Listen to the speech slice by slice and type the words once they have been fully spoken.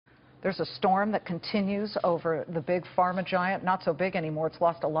There's a storm that continues over the big pharma giant. Not so big anymore. It's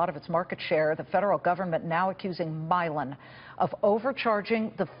lost a lot of its market share. The federal government now accusing Mylan of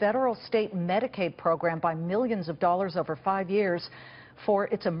overcharging the federal state Medicaid program by millions of dollars over 5 years for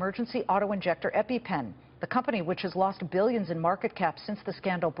its emergency auto-injector EpiPen. The company, which has lost billions in market cap since the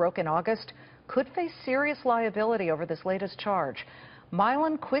scandal broke in August, could face serious liability over this latest charge.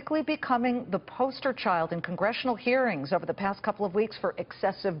 Mylan quickly becoming the poster child in congressional hearings over the past couple of weeks for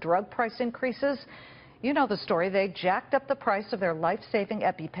excessive drug price increases. You know the story. They jacked up the price of their life-saving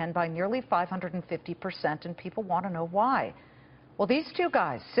EpiPen by nearly 550%, and people want to know why. Well, these two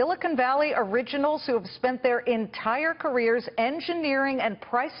guys, Silicon Valley originals who have spent their entire careers engineering and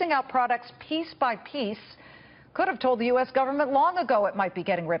pricing out products piece by piece, could have told the U.S. government long ago it might be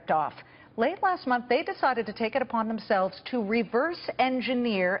getting ripped off. Late last month, they decided to take it upon themselves to reverse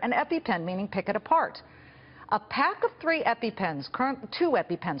engineer an EpiPen, meaning pick it apart. A pack of two EpiPens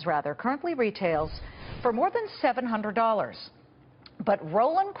currently retails for more than $700. But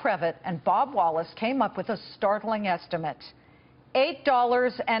Roland, Krevitt, and Bob Wallace came up with a startling estimate: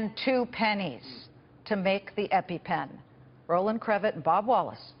 $8.02 to make the EpiPen. Roland, Krevitt, and Bob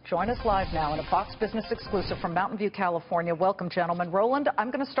Wallace join us live now in a Fox Business exclusive from Mountain View, California. Welcome, gentlemen. Roland, I'm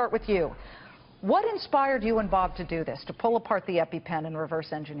going to start with you. What inspired you and Bob to do this, to pull apart the EpiPen and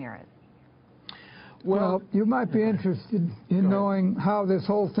reverse engineer it? Well, you might be interested in knowing how this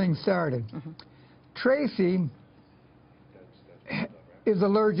whole thing started. Tracy is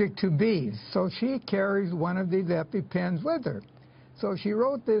allergic to bees, so she carries one of these EpiPens with her. So she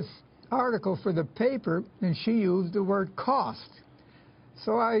wrote this article for the paper, and she used the word cost.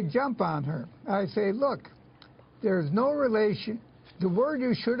 So I jump on her. I say, look, there's no relation. The word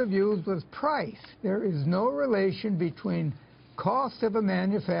you should have used was price. There is no relation between cost of a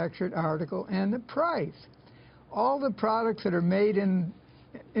manufactured article and the price. All the products that are made in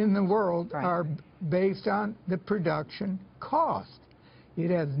the world are based on the production cost. It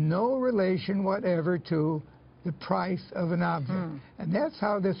has no relation whatever to the price of an object. And that's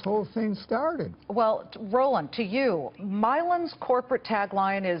how this whole thing started. Well, Roland, to you, Mylan's corporate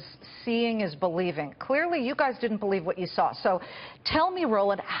tagline is "seeing is believing." Clearly, you guys didn't believe what you saw. So tell me,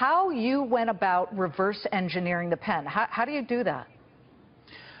 Roland, how you went about reverse engineering the pen. How do you do that?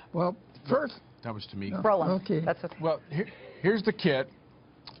 Well, first... That was to me. Roland. Okay. That's okay. Well, here's the kit.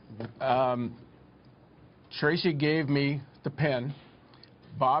 Tracy gave me the pen.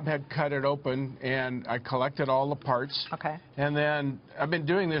 Bob had cut it open, and I collected all the parts. Okay. And then I've been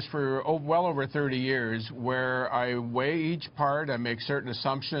doing this for well over 30 years, where I weigh each part. I make certain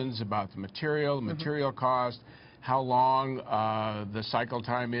assumptions about the material cost, how long the cycle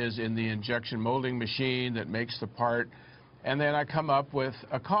time is in the injection molding machine that makes the part, and then I come up with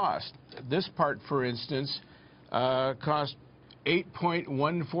a cost. This part, for instance, cost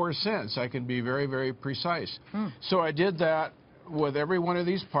 8.14 cents. I can be very, very precise. So I did that with every one of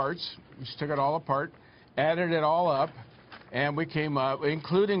these parts. Just took it all apart, added it all up, and we came up,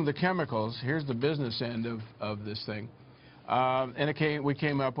 including the chemicals. Here's the business end of this thing, and we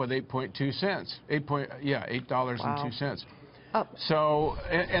came up with 8.2 cents. $8.02. Oh. So,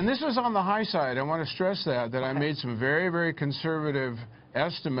 and this was on the high side. I want to stress that I made some very, very conservative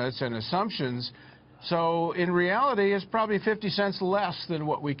estimates and assumptions. So in reality, it's probably 50 cents less than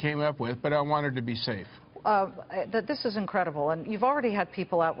what we came up with, but I wanted to be safe. This is incredible, and you've already had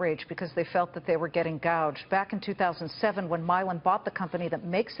people outraged because they felt that they were getting gouged. Back in 2007, when Mylan bought the company that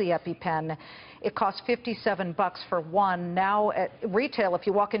makes the EpiPen, it cost $57 for one. Now at retail, if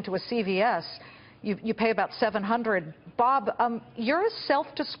you walk into a CVS, you pay about $700. Bob, you're a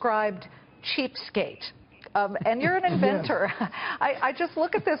self-described cheapskate. And you're an inventor. Yes. I just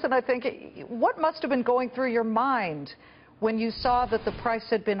look at this and I think, what must have been going through your mind when you saw that the price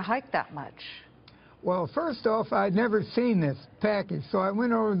had been hiked that much? Well, first off, I'd never seen this package, so I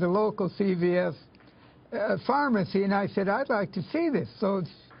went over to the local CVS pharmacy, and I said, I'd like to see this. So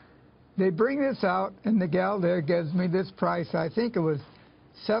they bring this out, and the gal there gives me this price. I think it was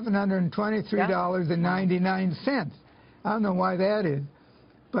 $723.99. I don't know why that is.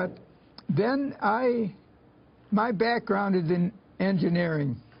 But then my background is in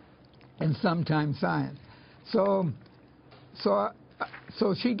engineering and sometimes science.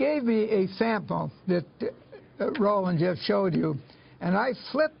 So she gave me a sample that Roland just showed you, and I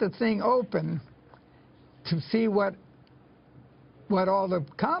flipped the thing open to see what all the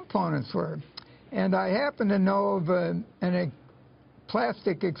components were. And I happen to know of a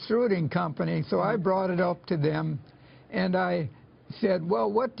plastic extruding company, so I brought it up to them, and I said,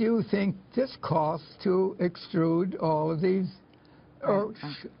 well, what do you think this costs to extrude all of these, or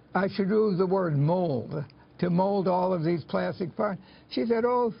I should use the word mold, to mold all of these plastic parts? She said,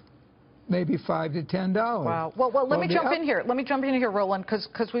 oh, maybe $5 to $10. Wow. Well, let me jump in here. Let me jump in here, Roland,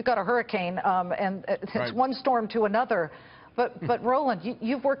 because we've got a hurricane, and it's Right. one storm to another. But Roland,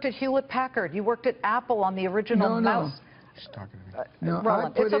 you've worked at Hewlett-Packard. You worked at Apple on the original mouse. She's talking to me. No,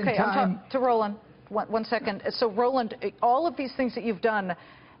 Roland, I put it's okay. in I'm time. talking to Roland. One second. So, Roland, all of these things that you've done,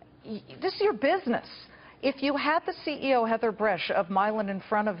 this is your business. If you had the CEO, Heather Bresch, of Mylan in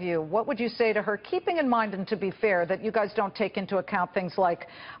front of you, what would you say to her, keeping in mind, and to be fair, that you guys don't take into account things like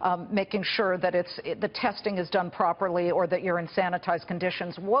making sure that the testing is done properly or that you're in sanitized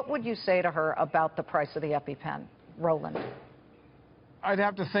conditions? What would you say to her about the price of the EpiPen? Roland. I'd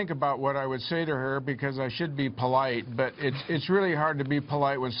have to think about what I would say to her because I should be polite, but it's really hard to be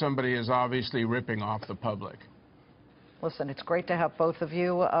polite when somebody is obviously ripping off the public. Listen, it's great to have both of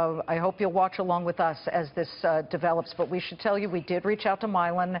you. I hope you'll watch along with us as this develops. But we should tell you, we did reach out to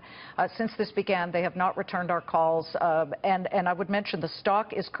Mylan. Since this began, they have not returned our calls. And I would mention the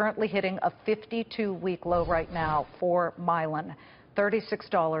stock is currently hitting a 52-week low right now for Mylan,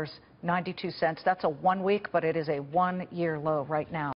 $36.92. That's a 1 week, but it is a 1-year low right now.